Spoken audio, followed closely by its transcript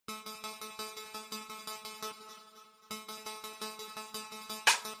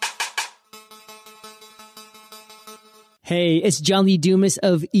Hey, it's John Lee Dumas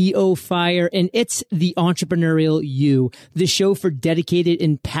of EO Fire, and it's The Entrepreneurial You, the show for dedicated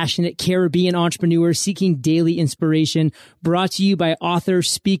and passionate Caribbean entrepreneurs seeking daily inspiration, brought to you by author,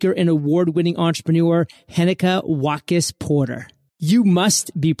 speaker, and award-winning entrepreneur, Henika Watkis Porter. You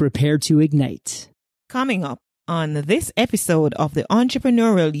must be prepared to ignite. Coming up on this episode of The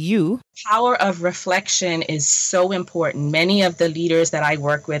Entrepreneurial You. Power of reflection is so important. Many of the leaders that I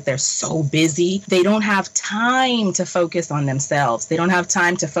work with, they're so busy. They don't have time to focus on themselves. They don't have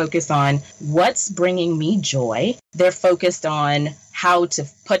time to focus on what's bringing me joy. They're focused on how to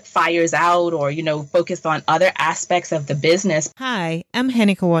put fires out or, focused on other aspects of the business. Hi, I'm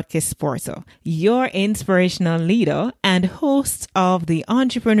Henika Watkis Porter, your inspirational leader and host of the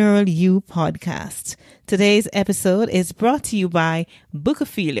Entrepreneurial You podcast. Today's episode is brought to you by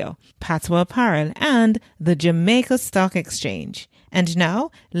Bookophelia, Patois Apparel, and the Jamaica Stock Exchange. And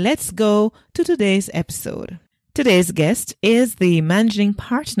now, let's go to today's episode. Today's guest is the managing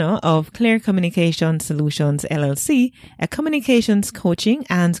partner of Clear Communication Solutions, LLC, a communications coaching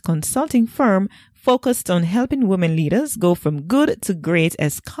and consulting firm focused on helping women leaders go from good to great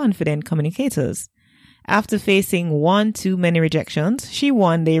as confident communicators. After facing one too many rejections, she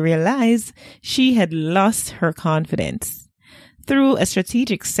one day realized she had lost her confidence. Through a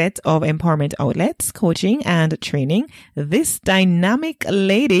strategic set of empowerment outlets, coaching, and training, this dynamic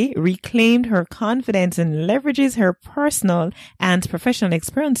lady reclaimed her confidence and leverages her personal and professional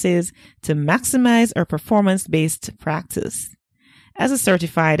experiences to maximize her performance-based practice. As a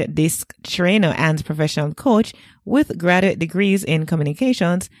certified DISC trainer and professional coach with graduate degrees in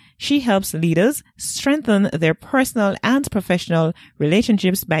communications, she helps leaders strengthen their personal and professional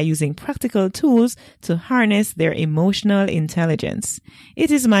relationships by using practical tools to harness their emotional intelligence.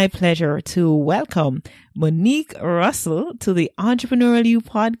 It is my pleasure to welcome Monique Russell to the Entrepreneurial You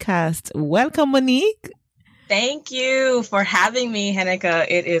podcast. Welcome, Monique. Thank you for having me, Henika.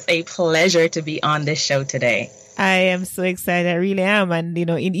 It is a pleasure to be on this show today. I am so excited. I really am. And,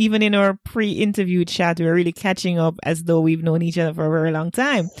 even in our pre-interview chat, we're really catching up as though we've known each other for a very long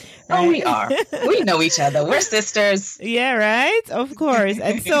time. Right? Oh, we are. We know each other. We're sisters. Yeah, right? Of course.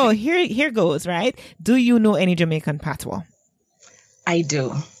 And so here goes, right? Do you know any Jamaican patois? I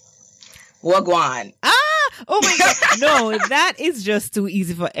do. Wagwan. Oh my God. No, that is just too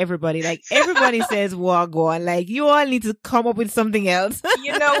easy for everybody. Like everybody says wagwan. Like you all need to come up with something else.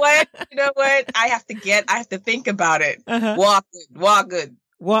 You know what? I have to think about it. Walk good.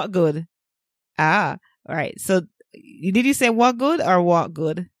 Walk good. Ah, all right. So did you say walk good or walk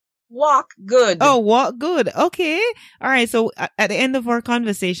good? Walk good. Oh, walk good. Okay. All right. So at the end of our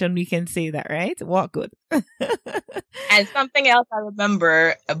conversation, we can say that, right? Walk good. And something else I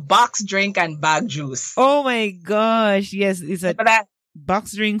remember, a box drink and bag juice. Oh my gosh. Yes. It's a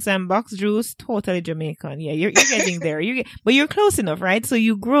box drinks and box juice. Totally Jamaican. Yeah. You're getting there. But you're close enough, right? So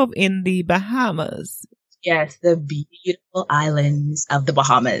you grew up in the Bahamas. Yes. The beautiful islands of the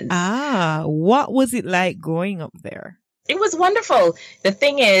Bahamas. Ah, what was it like growing up there? It was wonderful. The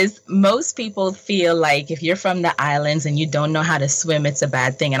thing is, most people feel like if you're from the islands and you don't know how to swim, it's a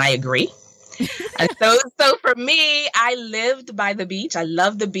bad thing. And I agree. And so for me, I lived by the beach. I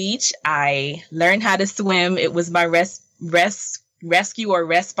love the beach. I learned how to swim. It was my rescue or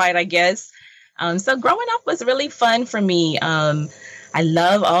respite, I guess. So growing up was really fun for me. I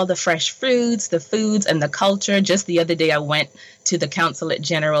love all the fresh fruits, the foods, and the culture. Just the other day, I went to the Consulate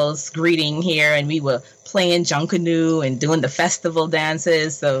General's greeting here, and we were playing junkanoo and doing the festival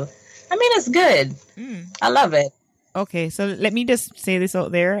dances. So, it's good. I love it. Okay, so let me just say this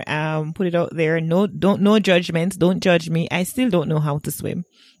out there. Put it out there. No judgments. Don't judge me. I still don't know how to swim.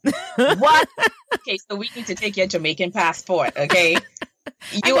 What? Okay, so we need to take your Jamaican passport, okay?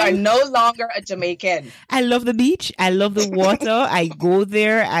 You are no longer a Jamaican. I love the beach. I love the water. I go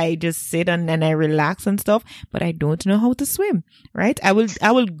there. I just sit and I relax and stuff, but I don't know how to swim, right? I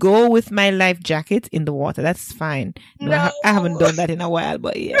will go with my life jacket in the water. That's fine. No. I haven't done that in a while,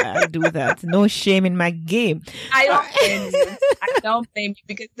 but yeah, I do that. No shame in my game. I don't blame you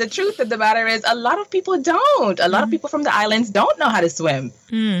because the truth of the matter is a lot of people don't. A lot of people from the islands don't know how to swim.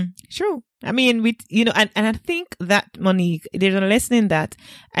 True. And I think that, Monique, there's a lesson in that.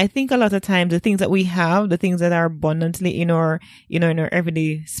 I think a lot of times the things that we have, the things that are abundantly in our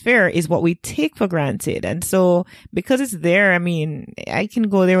everyday sphere is what we take for granted. And so because it's there, I can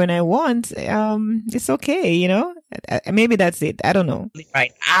go there when I want. It's okay, Maybe that's it. I don't know.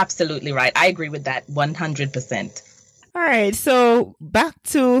 Right. Absolutely right. I agree with that 100%. All right. So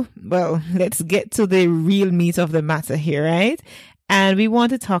let's get to the real meat of the matter here, right? And we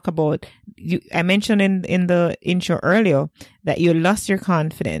want to talk about, I mentioned in the intro earlier that you lost your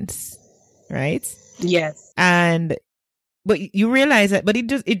confidence, right? Yes. And But you realize that, but it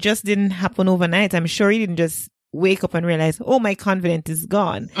just didn't happen overnight. I'm sure you didn't just wake up and realize, oh, my confidence is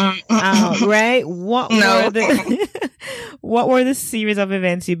gone. Right? What what were the series of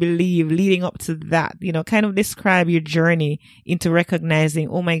events you believe leading up to that? Kind of describe your journey into recognizing,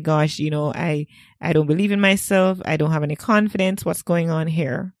 oh my gosh, I don't believe in myself. I don't have any confidence. What's going on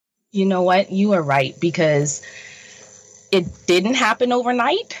here? You know what? You are right, because it didn't happen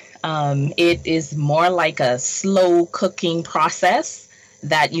overnight. It is more like a slow cooking process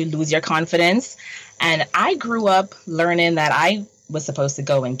that you lose your confidence. And I grew up learning that I was supposed to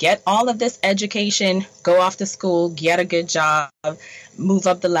go and get all of this education, go off to school, get a good job, move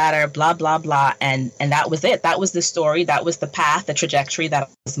up the ladder, blah, blah, blah. And that was it. That was the story. That was the path, the trajectory that I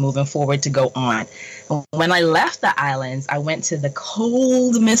was moving forward to go on. When I left the islands, I went to the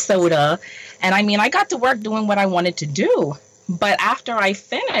cold Minnesota. And I got to work doing what I wanted to do. But after I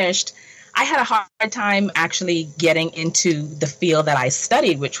finished, I had a hard time actually getting into the field that I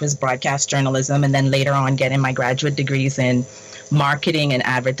studied, which was broadcast journalism, and then later on getting my graduate degrees in marketing and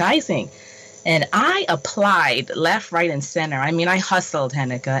advertising. And I applied left, right, and center. I hustled,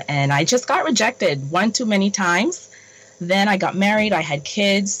 Hennika, and I just got rejected one too many times. Then I got married. I had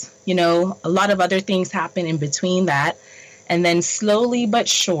kids. A lot of other things happened in between that. And then slowly but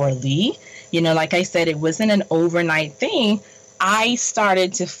surely, like I said, it wasn't an overnight thing. I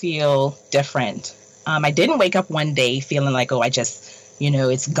started to feel different. I didn't wake up one day feeling like, oh, I just,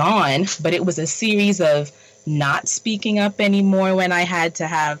 it's gone. But it was a series of not speaking up anymore when I had to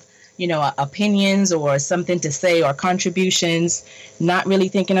have, opinions or something to say or contributions, not really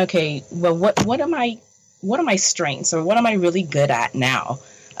thinking, okay, well, what are my strengths, or what am I really good at now?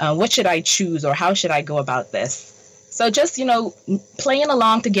 What should I choose, or how should I go about this? So just, playing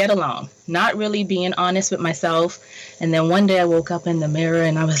along to get along, not really being honest with myself. And then one day I woke up in the mirror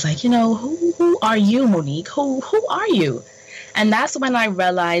and I was like, who are you, Monique? Who are you? And that's when I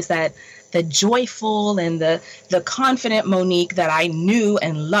realized that the joyful and the confident Monique that I knew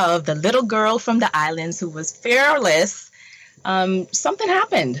and loved, the little girl from the islands who was fearless, something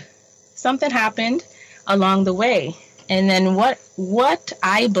happened. Something happened along the way. And then what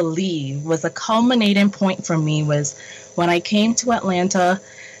I believe was a culminating point for me was when I came to Atlanta,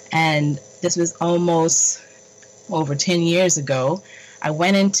 and this was almost over 10 years ago. I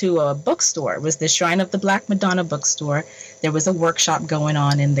went into a bookstore. It was the Shrine of the Black Madonna bookstore. There was a workshop going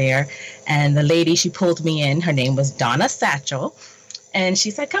on in there. And the lady, she pulled me in. Her name was Donna Satchel. And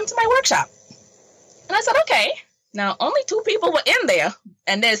she said, come to my workshop. And I said, okay. Now, only 2 people were in there.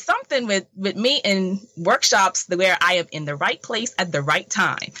 And there's something with me in workshops where I am in the right place at the right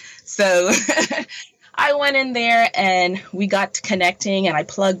time. So I went in there and we got to connecting, and I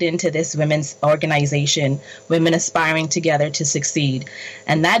plugged into this women's organization, Women Aspiring Together to Succeed.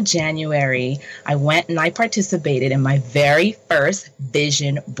 And that January, I went and I participated in my very first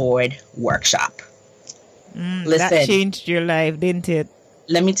vision board workshop. Listen, that changed your life, didn't it?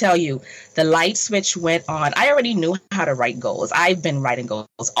 Let me tell you, the light switch went on. I already knew how to write goals. I've been writing goals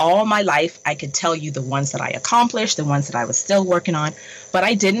all my life. I could tell you the ones that I accomplished, the ones that I was still working on, but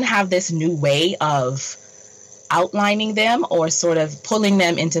I didn't have this new way of outlining them or sort of pulling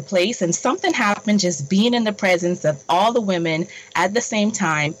them into place. And something happened just being in the presence of all the women at the same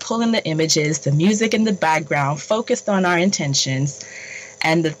time, pulling the images, the music in the background, focused on our intentions.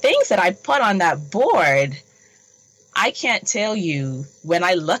 And the things that I put on that board, I can't tell you, when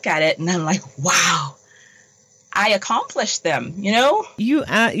I look at it and I'm like, wow, I accomplished them, You,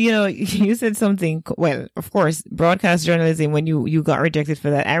 you said something, well, of course, broadcast journalism, when you got rejected for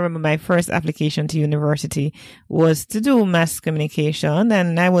that. I remember my first application to university was to do mass communication,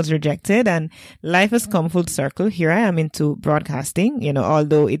 and I was rejected, and life has come full circle. Here I am into broadcasting,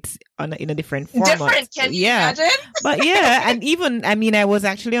 although it's in a different format. Different, can you imagine? But yeah, and even, I was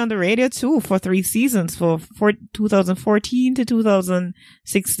actually on the radio too for 3 seasons, for 2014 to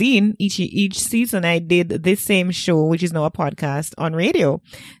 2016. Each season I did this same show, which is now a podcast on radio.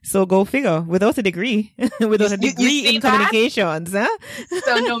 So go figure, without a degree, without a degree in communications. Huh?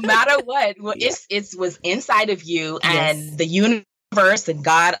 So no matter what, it was inside of you, and the universe and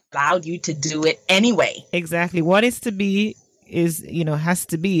God allowed you to do it anyway. Exactly. What is to be is, has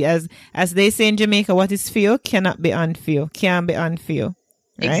to be. As they say in Jamaica, what is for you cannot be unfair, can be unfair.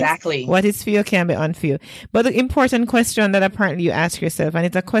 Right? Exactly. What is for you can be unfair. But the important question that apparently you ask yourself, and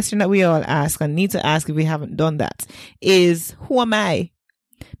it's a question that we all ask and need to ask if we haven't done that, is, who am I?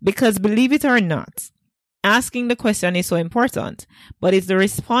 Because believe it or not, asking the question is so important, but it's the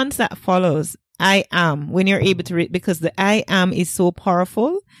response that follows I am, when you're able to read, because the I am is so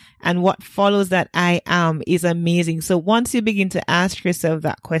powerful, and what follows that I am is amazing. So once you begin to ask yourself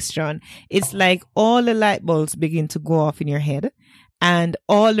that question, it's like all the light bulbs begin to go off in your head, and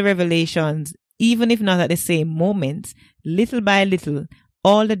all the revelations, even if not at the same moment, little by little,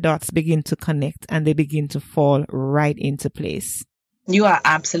 all the dots begin to connect and they begin to fall right into place. You are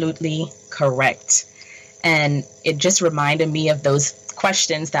absolutely correct. And it just reminded me of those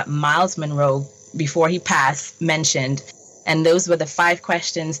questions that Miles Monroe, before he passed, mentioned. And those were the 5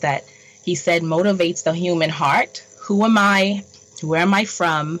 questions that he said motivates the human heart. Who am I? Where am I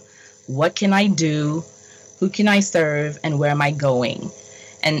from? What can I do? Who can I serve? And where am I going?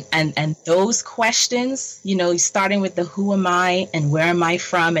 And those questions, you know, starting with the who am I and where am I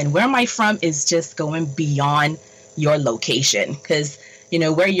from? And where am I from is just going beyond your location. Because, you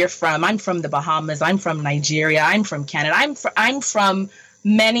know, where you're from, I'm from the Bahamas, I'm from Nigeria, I'm from Canada, I'm from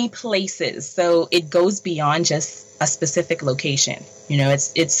many places. So it goes beyond just a specific location. You know,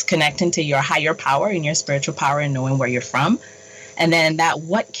 it's connecting to your higher power and your spiritual power and knowing where you're from. And then that,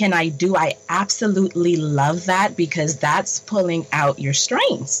 what can I do? I absolutely love that, because that's pulling out your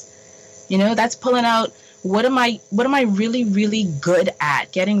strengths. You know, that's pulling out, what am I really, really good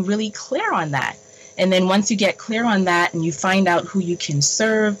at? Getting really clear on that. And then once you get clear on that and you find out who you can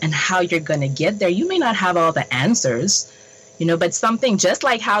serve and how you're going to get there, you may not have all the answers, you know, but something just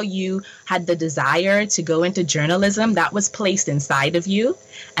like how you had the desire to go into journalism, that was placed inside of you.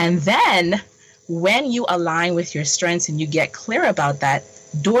 And then when you align with your strengths and you get clear about that,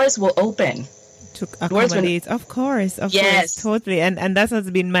 doors will open. To accommodate, of course, totally. And that has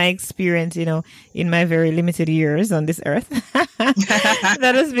been my experience, you know, in my very limited years on this earth.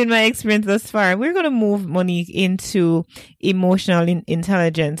 That has been my experience thus far. We're going to move, Monique, into emotional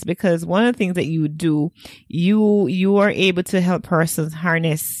intelligence, because one of the things that you do, you are able to help persons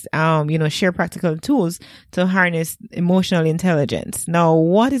harness, share practical tools to harness emotional intelligence. Now,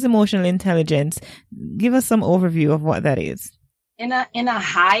 what is emotional intelligence? Give us some overview of what that is. In a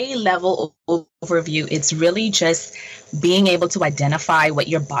high level overview, it's really just being able to identify what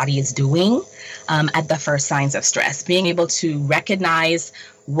your body is doing at the first signs of stress, being able to recognize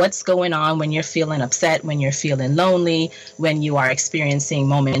what's going on when you're feeling upset, when you're feeling lonely, when you are experiencing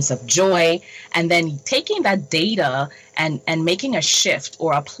moments of joy, and then taking that data and making a shift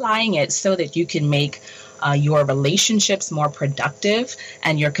or applying it so that you can make your relationships more productive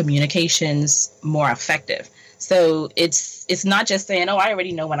and your communications more effective. So it's not just saying, oh, I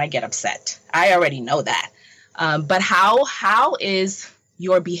already know when I get upset. I already know that. But how is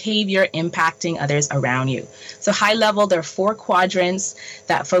your behavior impacting others around you? So high level, there are 4 quadrants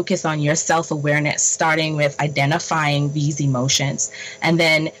that focus on your self-awareness, starting with identifying these emotions and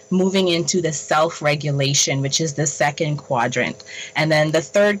then moving into the self-regulation, which is the 2nd quadrant. And then the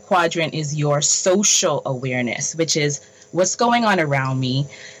 3rd quadrant is your social awareness, which is what's going on around me.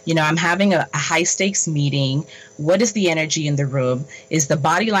 You know, I'm having a high stakes meeting. What is the energy in the room? Is the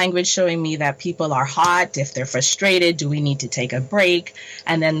body language showing me that people are hot? If they're frustrated, do we need to take a break?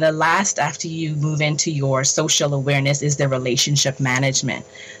 And then the last, after you move into your social awareness, is the relationship management.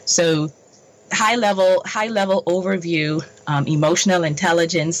 So high level overview, emotional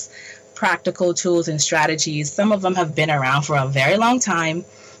intelligence, practical tools and strategies. Some of them have been around for a very long time.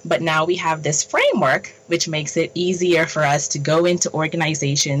 But now we have this framework, which makes it easier for us to go into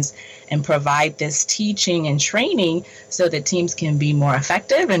organizations and provide this teaching and training so that teams can be more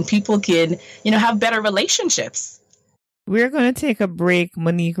effective and people can, have better relationships. We're going to take a break,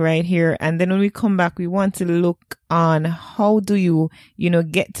 Monique, right here. And then when we come back, we want to look on how do you,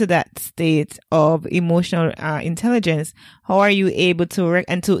 get to that state of emotional intelligence? How are you able to,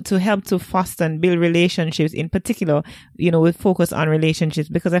 to help to foster and build relationships in particular, with focus on relationships,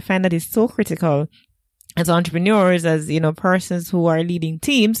 because I find that is so critical as entrepreneurs, as, persons who are leading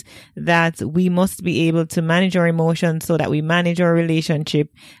teams, that we must be able to manage our emotions so that we manage our relationship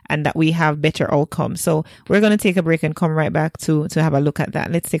and that we have better outcomes. So we're going to take a break and come right back to have a look at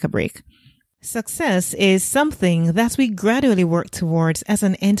that. Let's take a break. Success is something that we gradually work towards as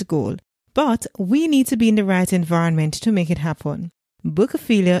an end goal, but we need to be in the right environment to make it happen.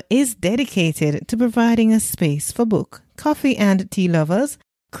 Bookophilia is dedicated to providing a space for book, coffee, and tea lovers,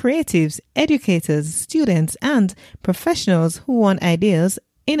 creatives, educators, students, and professionals who want ideas,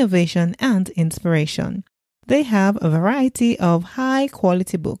 innovation, and inspiration. They have a variety of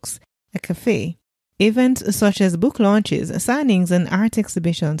high-quality books, a cafe, events such as book launches, signings, and art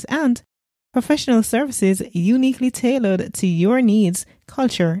exhibitions, and professional services uniquely tailored to your needs,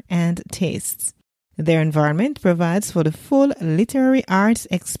 culture, and tastes. Their environment provides for the full literary arts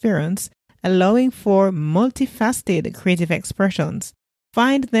experience, allowing for multifaceted creative expressions.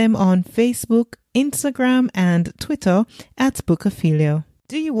 Find them on Facebook, Instagram, and Twitter at Bookophelio.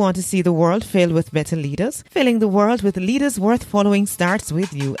 Do you want to see the world filled with better leaders? Filling the world with leaders worth following starts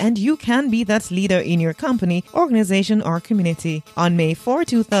with you, and you can be that leader in your company, organization, or community. On May 4,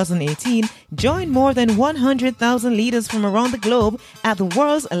 2018, join more than 100,000 leaders from around the globe at the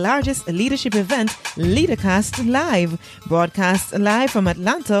world's largest leadership event, LeaderCast Live. Broadcast live from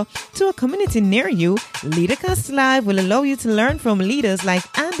Atlanta to a community near you, LeaderCast Live will allow you to learn from leaders like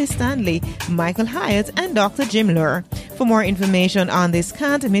Andy Stanley, Michael Hyatt, and Dr. Jim Lure. For more information on this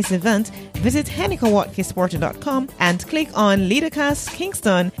can't miss event, visit hennikawatkisporter.com and click on LeaderCast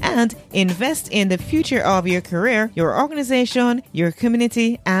Kingston and invest in the future of your career, your organization, your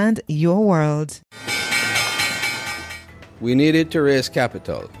community, and your world. We needed to raise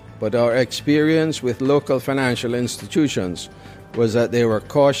capital, but our experience with local financial institutions was that they were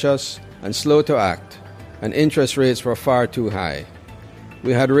cautious and slow to act, and interest rates were far too high.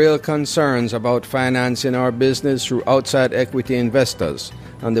 We had real concerns about financing our business through outside equity investors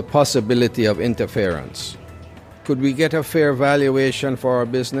and the possibility of interference. Could we get a fair valuation for our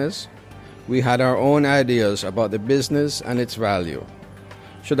business? We had our own ideas about the business and its value.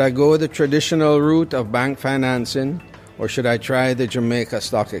 Should I go the traditional route of bank financing, or should I try the Jamaica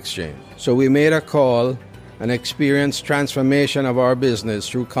Stock Exchange? So we made a call and experienced transformation of our business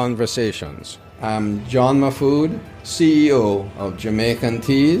through conversations. I'm John Mahfood, CEO of Jamaican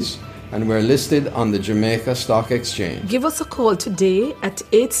Teas, and we're listed on the Jamaica Stock Exchange. Give us a call today at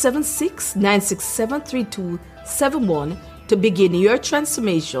 876-967-3271 to begin your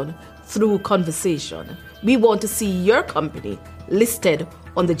transformation through conversation. We want to see your company listed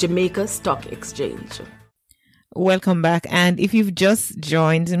on the Jamaica Stock Exchange. Welcome back. And if you've just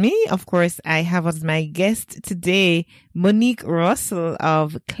joined me, of course, I have as my guest today, Monique Russell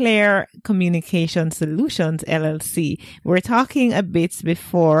of Claire Communication Solutions, LLC. We're talking a bit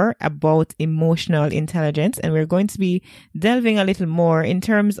before about emotional intelligence, and we're going to be delving a little more in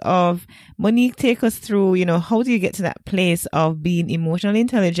terms of, Monique, take us through, how do you get to that place of being emotionally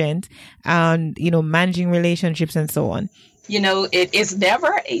intelligent and, managing relationships and so on? It is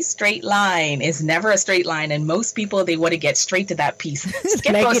never a straight line. It's never a straight line. And most people, they want to get straight to that piece.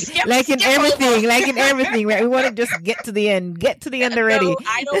 Like in everything, right? We want to just get to the end already. No,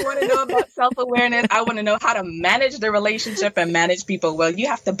 I don't want to know about self-awareness. I want to know how to manage the relationship and manage people. Well, you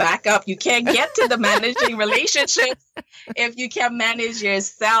have to back up. You can't get to the managing relationships if you can't manage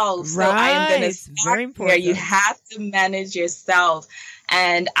yourself. So I am going to start here. You have to manage yourself.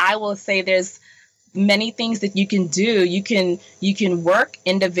 And I will say there's many things that you can do. You can work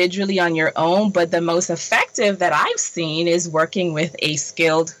individually on your own, but the most effective that I've seen is working with a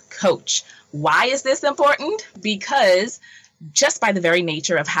skilled coach. Why is this important? Because just by the very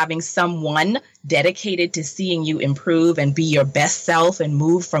nature of having someone dedicated to seeing you improve and be your best self and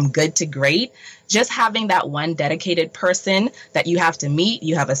move from good to great, just having that one dedicated person that you have to meet,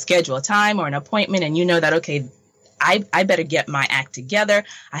 you have a scheduled time or an appointment, and you know that, okay, I better get my act together.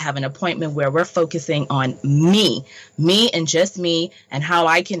 I have an appointment where we're focusing on me and just me and how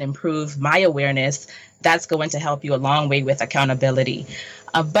I can improve my awareness. That's going to help you a long way with accountability.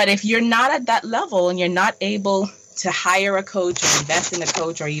 But if you're not at that level and you're not able to hire a coach or invest in a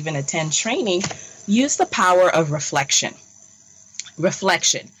coach or even attend training, use the power of reflection.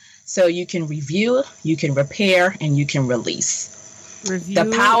 So you can review, you can repair, and you can release.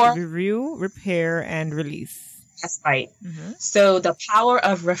 Review, repair, and release. That's right. Mm-hmm. So the power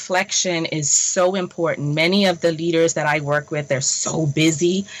of reflection is so important. Many of the leaders that I work with, they're so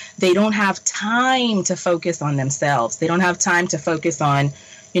busy. They don't have time to focus on themselves. They don't have time to focus on,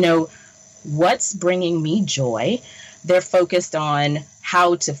 what's bringing me joy. They're focused on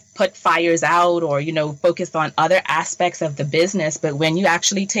how to put fires out or, focused on other aspects of the business. But when you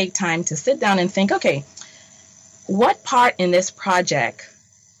actually take time to sit down and think, okay, what part in this project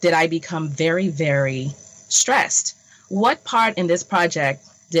did I become very, very stressed? What part in this project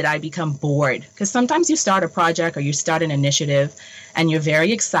did I become bored? Because sometimes you start a project or you start an initiative and you're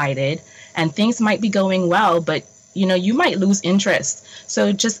very excited and things might be going well, but you might lose interest.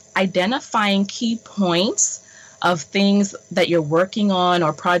 So just identifying key points of things that you're working on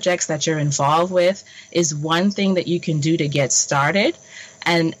or projects that you're involved with is one thing that you can do to get started,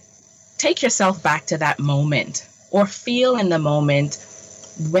 and take yourself back to that moment or feel in the moment,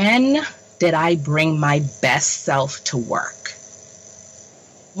 when did I bring my best self to work?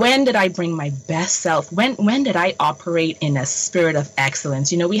 When did I bring my best self? When did I operate in a spirit of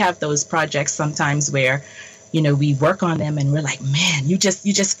excellence? We have those projects sometimes where, we work on them and we're like, man, you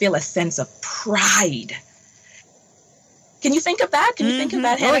just feel a sense of pride. Can you think of that? Can you think of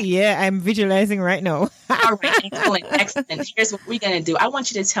that, Hannah? Oh, yeah. I'm visualizing right now. All right. Excellent. Excellent. Here's what we're going to do. I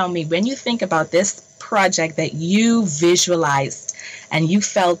want you to tell me, when you think about this project that you visualized and you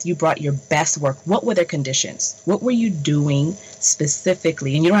felt you brought your best work, what were the conditions? What were you doing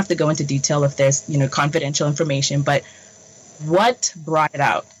specifically? And you don't have to go into detail if there's, confidential information, but what brought it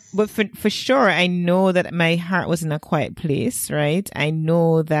out? But for sure, I know that my heart was in a quiet place, right? I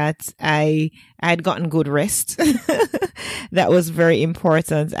know that I had gotten good rest. That was very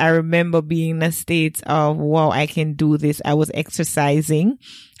important. I remember being in a state of, wow, I can do this. I was exercising.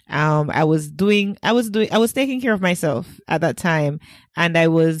 I was taking care of myself at that time. And I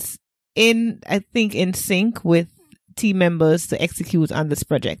was in sync with team members to execute on this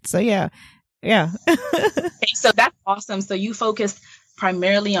project. So yeah. Okay, so that's awesome. So you focused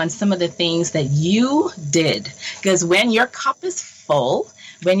primarily on some of the things that you did, because when your cup is full,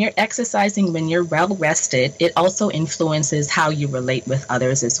 when you're exercising, when you're well rested, it also influences how you relate with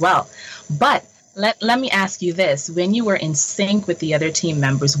others as well. But let me ask you this: when you were in sync with the other team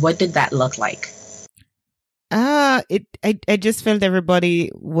members, what did that look like? I just felt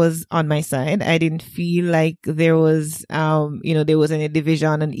everybody was on my side. I didn't feel like there was, there was any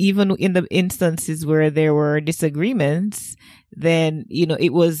division. And even in the instances where there were disagreements, then,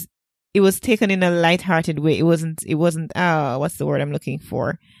 it was taken in a lighthearted way. It wasn't, what's the word I'm looking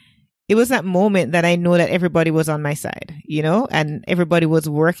for? It was that moment that I know that everybody was on my side, and everybody was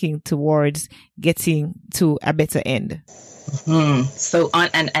working towards getting to a better end. Mm-hmm. So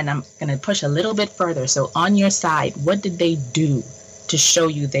and I'm going to push a little bit further. So on your side, what did they do to show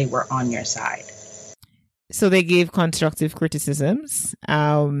you they were on your side? So they gave constructive criticisms.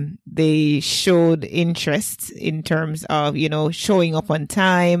 They showed interest in terms of, showing up on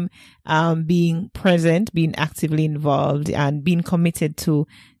time, being present, being actively involved, and being committed to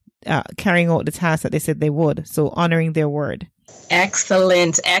carrying out the task that they said they would. So honoring their word.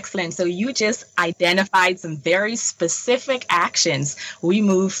 Excellent. Excellent. So you just identified some very specific actions. We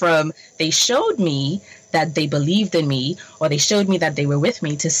moved from they showed me that they believed in me, or they showed me that they were with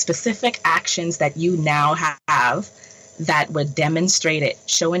me, to specific actions that you now have that would demonstrate it.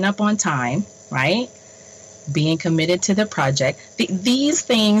 Showing up on time, right? Being committed to the project. These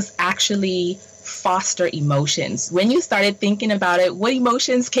things actually foster emotions. When you started thinking about it, what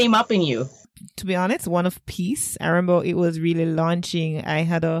emotions came up in you? To be honest, one of peace. I remember it was really launching. I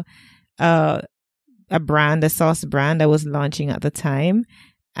had a brand, a sauce brand I was launching at the time.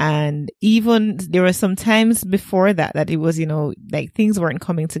 And even there were some times before that it was, like things weren't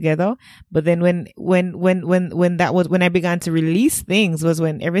coming together. But then when I began to release things was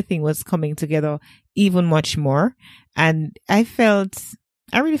when everything was coming together even much more. And I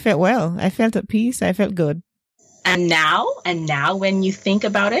really felt well. I felt at peace. I felt good. And now when you think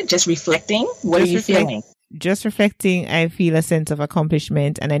about it, just reflecting, what are you feeling? Just reflecting, I feel a sense of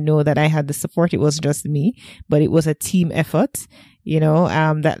accomplishment, and I know that I had the support. It was just me, but it was a team effort.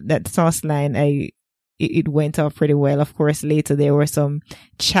 That sauce line, it went off pretty well. Of course, later there were some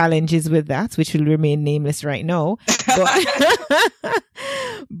challenges with that, which will remain nameless right now.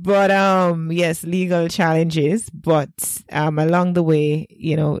 But yes, legal challenges. But along the way,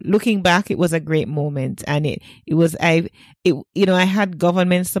 looking back, it was a great moment, and I had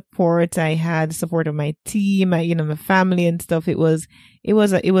government support, I had support of my team, my family and stuff. It was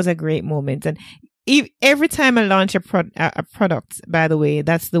a great moment, and every time I launch a product, by the way,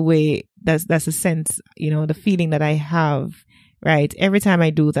 that's a sense, the feeling that I have, right? Every time I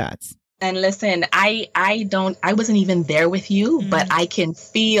do that. And listen, I wasn't even there with you, but I can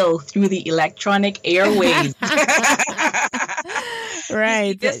feel through the electronic airwaves.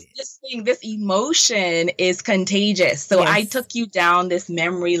 Right. This emotion is contagious. So yes. I took you down this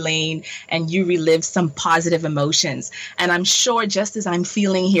memory lane and you relived some positive emotions. And I'm sure just as I'm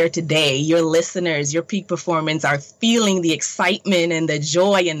feeling here today, your listeners, your peak performance are feeling the excitement and the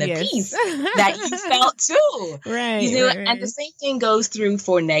joy and the peace that you felt too. Right. Right. And the same thing goes through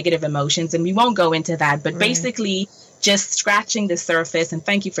for negative emotions. And we won't go into that, but basically just scratching the surface. And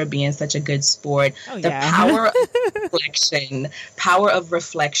thank you for being such a good sport. Power of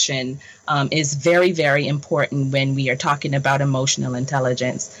reflection is very, very important when we are talking about emotional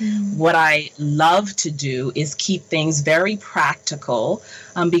intelligence. What I love to do is keep things very practical,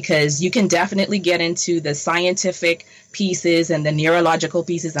 because you can definitely get into the scientific pieces and the neurological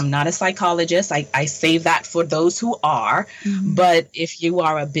pieces. I'm not a psychologist. I save that for those who are. But if you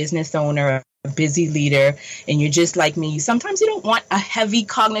are a business owner, a busy leader, and you're just like me, sometimes you don't want a heavy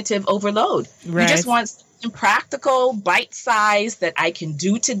cognitive overload. Right. You just want something practical, bite-sized that I can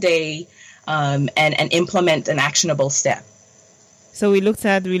do today, and implement an actionable step. So we looked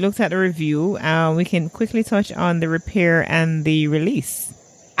at the review. We can quickly touch on the repair and the release.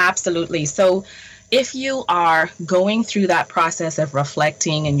 Absolutely. So if you are going through that process of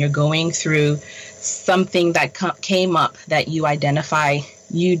reflecting and you're going through something that came up that you identify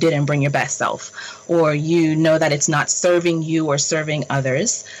you didn't bring your best self, or you know that it's not serving you or serving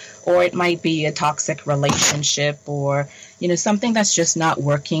others, or it might be a toxic relationship, or something that's just not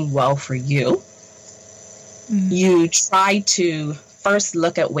working well for you, you try to first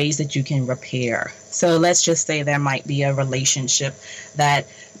look at ways that you can repair. So let's just say there might be a relationship that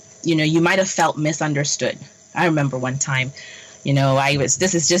you might have felt misunderstood. I remember one time,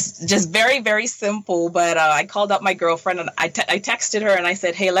 this is just very, very simple, but I called up my girlfriend and I texted her and I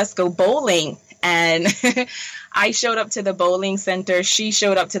said, hey, let's go bowling. And I showed up to the bowling center. She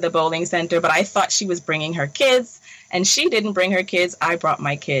showed up to the bowling center, but I thought she was bringing her kids, and she didn't bring her kids. I brought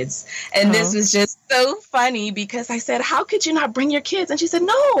my kids. And This was just so funny because I said, how could you not bring your kids? And she said,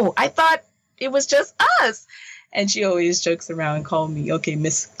 no, I thought it was just us. And she always jokes around and calls me, okay,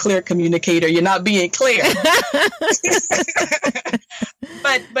 Miss Clear Communicator, you're not being clear.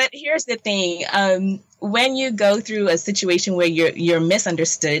 But here's the thing. When you go through a situation where you're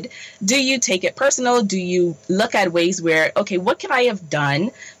misunderstood, do you take it personal? Do you look at ways where, okay, what could I have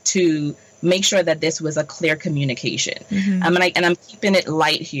done to make sure that this was a clear communication? And I'm keeping it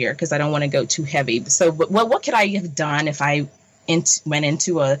light here because I don't want to go too heavy. So what could I have done if I went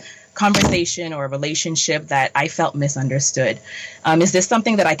into a conversation or a relationship that I felt misunderstood? Is this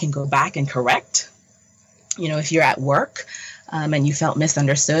something that I can go back and correct? If you're at work and you felt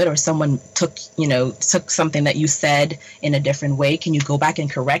misunderstood, or someone took something that you said in a different way, can you go back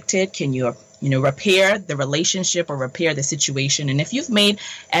and correct it? Can you repair the relationship or repair the situation? And if you've made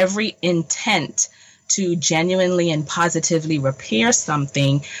every intent to genuinely and positively repair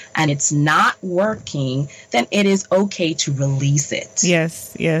something and it's not working, then it is okay to release it.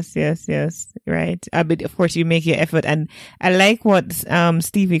 Yes. Right. But of course you make your effort. And I like what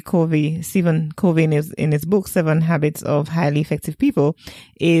Stephen Covey in his book, 7 Habits of Highly Effective People,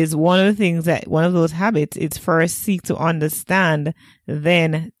 is one of those habits is first seek to understand,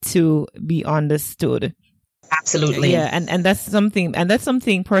 then to be understood. Absolutely. Yeah. And that's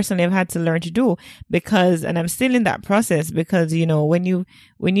something personally I've had to learn to do and I'm still in that process because, when you've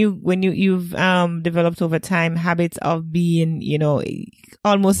developed over time habits of being,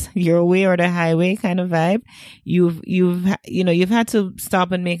 almost your way or the highway kind of vibe, you've had to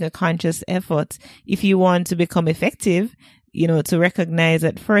stop and make a conscious effort if you want to become effective. To recognize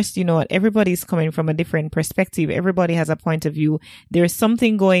that first, everybody's coming from a different perspective. Everybody has a point of view. There's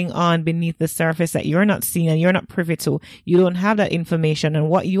something going on beneath the surface that you're not seeing and you're not privy to. You don't have that information. And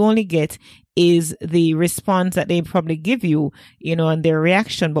what you only get is the response that they probably give you, and their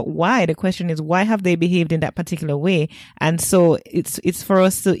reaction. But why? The question is, why have they behaved in that particular way? And so it's for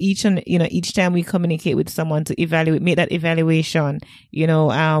us to each time we communicate with someone to make that evaluation,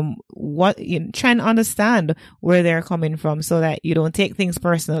 try and understand where they're coming from so that you don't take things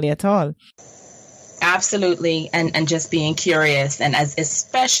personally at all. Absolutely. And just being curious, and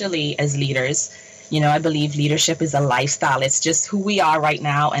especially as leaders, I believe leadership is a lifestyle. It's just who we are right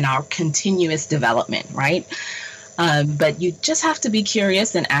now and our continuous development, right? But you just have to be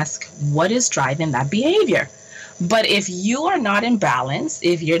curious and ask, what is driving that behavior? But if you are not in balance,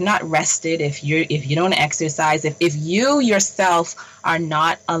 if you're not rested, if you don't exercise, if you yourself are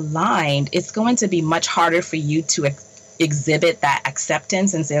not aligned, it's going to be much harder for you to exhibit that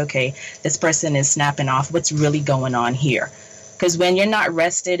acceptance and say, okay, this person is snapping off. What's really going on here? Because when you're not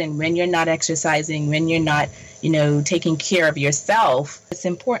rested and when you're not exercising, when you're not, taking care of yourself, it's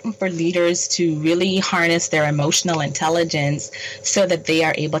important for leaders to really harness their emotional intelligence so that they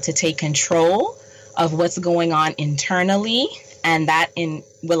are able to take control of what's going on internally, and that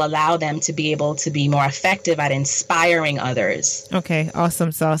will allow them to be able to be more effective at inspiring others. Okay,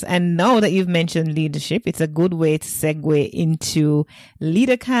 awesome sauce. And now that you've mentioned leadership, it's a good way to segue into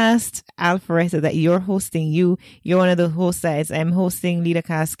LeaderCast Alpharetta that you're hosting. You're one of the host sites. I'm hosting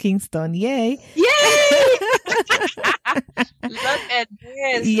LeaderCast Kingston. Yay! Look at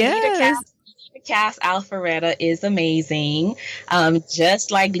this. Yes. LeaderCast Alpharetta is amazing.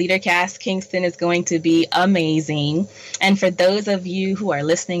 Just like LeaderCast Kingston is going to be amazing. And for those of you who are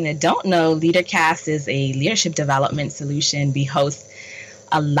listening that don't know, LeaderCast is a leadership development solution. We host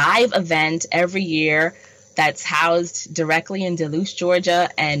a live event every year that's housed directly in Duluth, Georgia,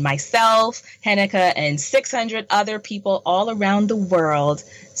 and myself, Henneke, and 600 other people all around the world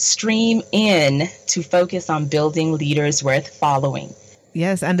stream in to focus on building leaders worth following.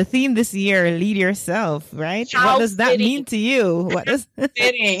 Yes, and the theme this year, lead yourself, right? How what does that fitting. mean to you? What does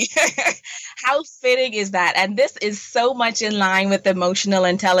Fitting. How fitting is that? And this is so much in line with emotional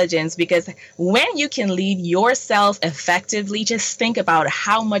intelligence, because when you can lead yourself effectively, just think about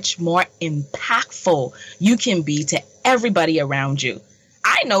how much more impactful you can be to everybody around you.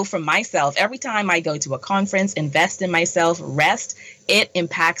 I know from myself, every time I go to a conference, invest in myself, rest, it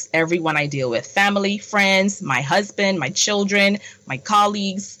impacts everyone I deal with. Family, friends, my husband, my children, my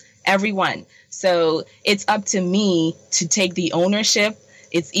colleagues, everyone. So it's up to me to take the ownership.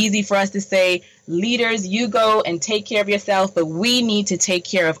 It's easy for us to say, leaders, you go and take care of yourself, but we need to take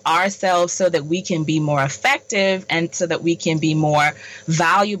care of ourselves so that we can be more effective and so that we can be more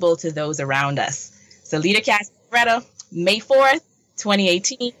valuable to those around us. So LeaderCast Alpharetta, May 4th,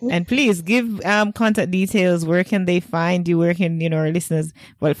 2018. And please give contact details. Where can they find you? Where can our listeners?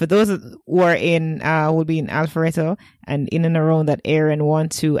 Well, for those who are will be in Alpharetta and in and around that area and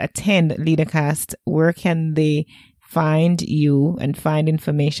want to attend LeaderCast, where can they find you and find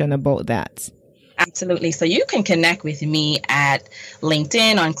information about that? Absolutely. So you can connect with me at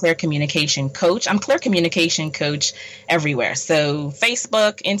LinkedIn on Clear Communication Coach. I'm Clear Communication Coach everywhere. So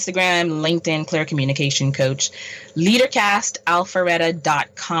Facebook, Instagram, LinkedIn, Clear Communication Coach.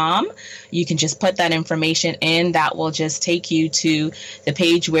 LeaderCastAlpharetta.com. You can just put that information in. That will just take you to the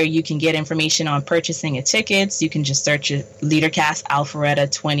page where you can get information on purchasing a tickets. You can just search LeaderCast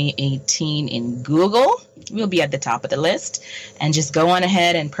Alpharetta 2018 in Google. We'll be at the top of the list. And just go on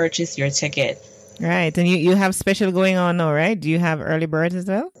ahead and purchase your ticket. Right. And you have special going on now, right? Do you have early birds as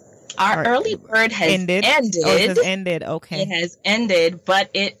well? Our early bird has ended. Oh, it has ended. Okay. It has ended,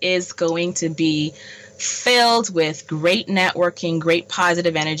 but it is going to be filled with great networking, great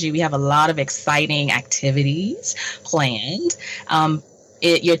positive energy. We have a lot of exciting activities planned.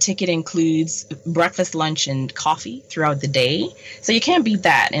 Your ticket includes breakfast, lunch, and coffee throughout the day. So you can't beat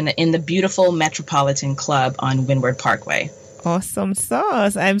that in the beautiful Metropolitan Club on Windward Parkway. Awesome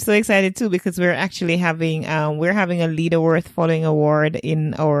sauce. I'm so excited too, because we're actually having a Leader Worth Following Award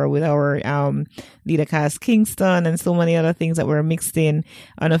with our LeaderCast Kingston and so many other things that were mixed in.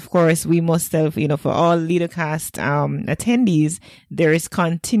 And of course, we must have, for all LeaderCast attendees, there is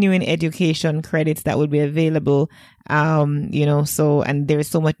continuing education credits that will be available. And there's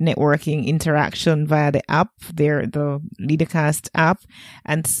so much networking interaction via the app, the LeaderCast app,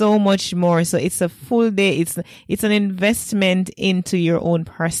 and so much more. So it's a full day. It's an investment into your own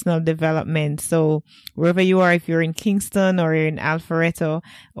personal development. So wherever you are, if you're in Kingston or you're in Alpharetta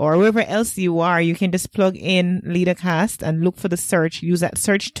or wherever else you are, you can just plug in LeaderCast and look for the search, use that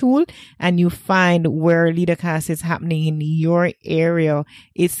search tool, and you find where LeaderCast is happening in your area.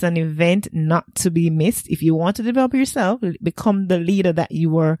 It's an event not to be missed. If you want to develop yourself, become the leader that you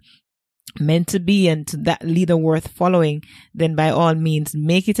were meant to be and to that leader worth following, then by all means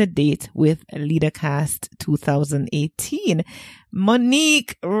make it a date with LeaderCast 2018.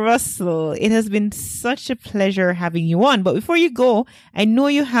 Monique Russell, it has been such a pleasure having you on. But before you go, I know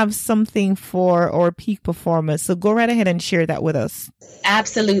you have something for our peak performers. So go right ahead and share that with us.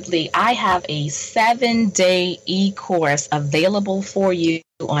 Absolutely. I have a 7-day e-course available for you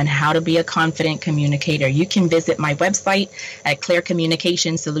on how to be a confident communicator. You can visit my website at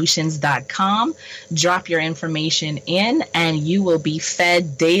clearcommunicationsolutions.com, drop your information in, and you will be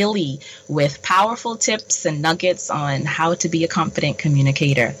fed daily with powerful tips and nuggets on how to be a confident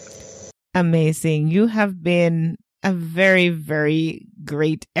communicator. Amazing. You have been a very, very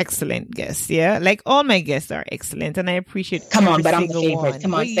great, excellent guest. Yeah. Like all my guests are excellent and I appreciate Come on, but I'm the favorite. One.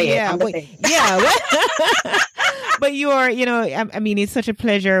 Come on, say it. I'm the favorite. Yeah. But you are, I mean, it's such a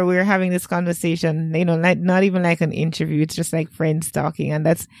pleasure. We're having this conversation, like not even like an interview. It's just like friends talking. And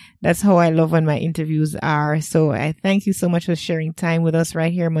that's how I love when my interviews are. So I thank you so much for sharing time with us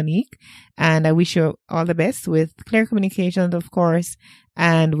right here, Monique. And I wish you all the best with Clear Communications, of course,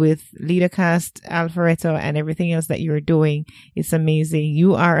 and with LeaderCast, Alpharetta, and everything else that you're doing. It's amazing.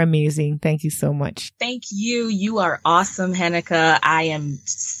 You are amazing. Thank you so much. Thank you. You are awesome, Hanneke. I am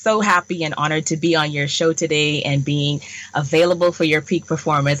so happy and honored to be on your show today and being available for your peak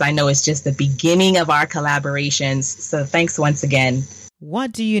performance. I know it's just the beginning of our collaborations. So thanks once again.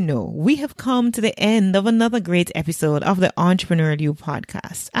 What do you know? We have come to the end of another great episode of the Entrepreneurial You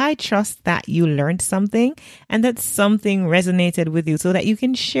podcast. I trust that you learned something and that something resonated with you so that you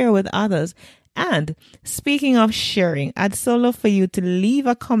can share with others. And speaking of sharing, I'd so love for you to leave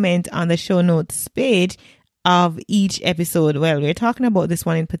a comment on the show notes page of each episode. Well, we're talking about this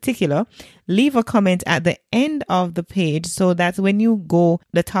one in particular. Leave a comment at the end of the page so that when you go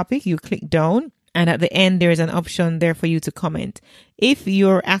the topic, you click down And at the end, there is an option there for you to comment. If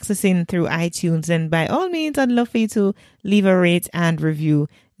you're accessing through iTunes, then by all means, I'd love for you to leave a rate and review.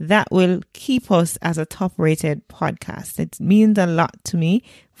 That will keep us as a top-rated podcast. It means a lot to me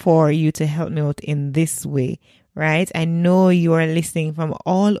for you to help me out in this way, right? I know you are listening from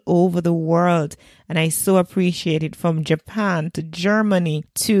all over the world, and I so appreciate it, from Japan to Germany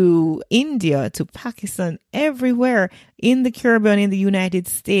to India to Pakistan, everywhere in the Caribbean, in the United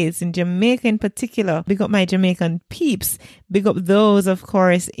States, in Jamaica in particular. Big up my Jamaican peeps. Big up those, of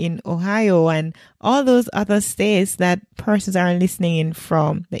course, in Ohio and all those other states that persons are listening in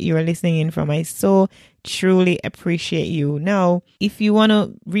from, that you are listening in from. I so truly appreciate you. Now, if you want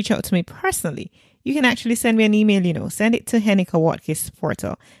to reach out to me personally, you can actually send me an email, send it to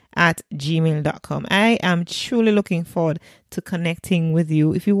henikawatkis@gmail.com. I am truly looking forward to connecting with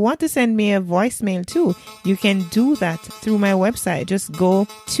you. If you want to send me a voicemail too, you can do that through my website. Just go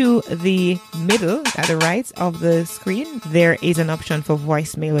to the middle at the right of the screen. There is an option for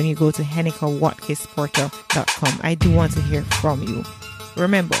voicemail when you go to henikawatkis.com. I do want to hear from you.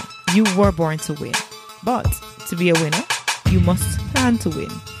 Remember, you were born to win, but to be a winner, you must plan to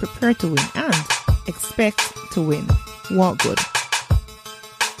win, prepare to win, and expect to win. Walk good.